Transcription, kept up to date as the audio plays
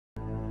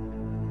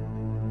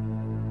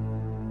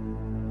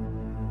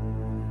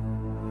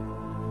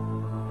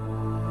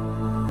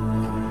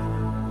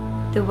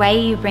The way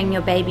you bring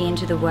your baby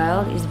into the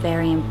world is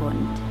very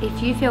important.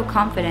 If you feel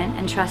confident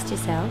and trust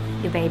yourself,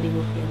 your baby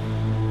will feel it.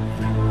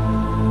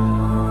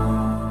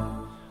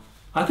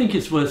 I think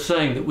it's worth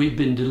saying that we've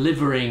been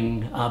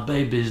delivering our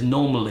babies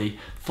normally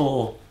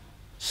for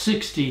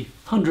 60,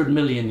 100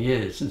 million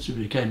years since we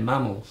became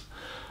mammals.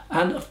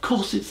 And of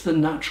course it's the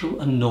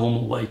natural and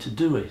normal way to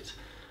do it.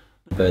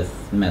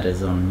 Birth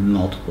matters on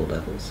multiple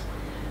levels.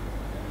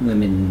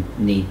 Women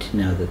need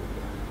to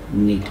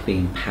be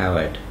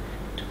empowered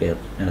to be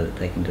able to know that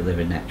they can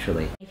deliver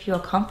naturally. If you're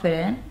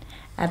confident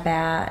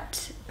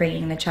about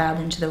bringing the child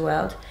into the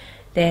world,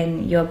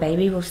 then your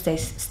baby will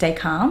stay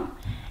calm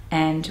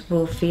and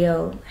will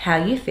feel how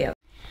you feel.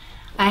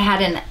 I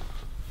had an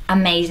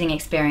amazing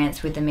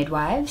experience with the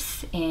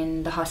midwives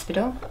in the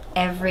hospital.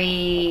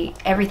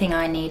 Everything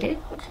I needed,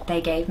 they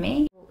gave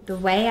me. The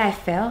way I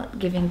felt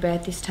giving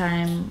birth this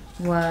time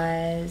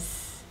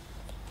was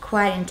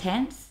quite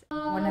intense.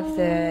 One of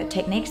the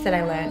techniques that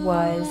I learned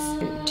was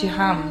to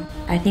hum.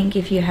 I think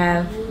if you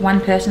have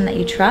one person that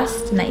you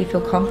trust and that you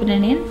feel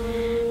confident in,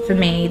 for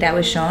me that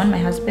was Sean, my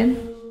husband.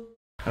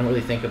 I don't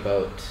really think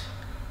about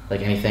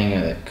anything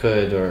that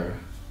could or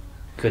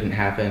couldn't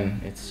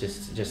happen. It's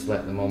just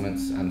let the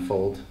moments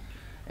unfold,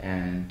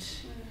 and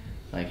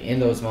in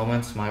those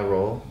moments my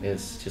role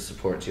is to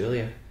support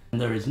Julia. And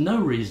there is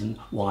no reason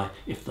why,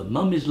 if the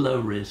mum is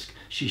low risk,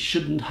 she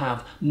shouldn't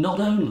have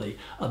not only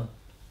a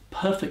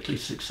perfectly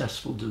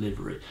successful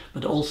delivery,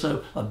 but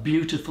also a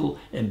beautiful,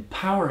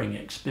 empowering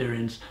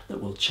experience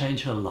that will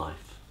change her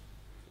life.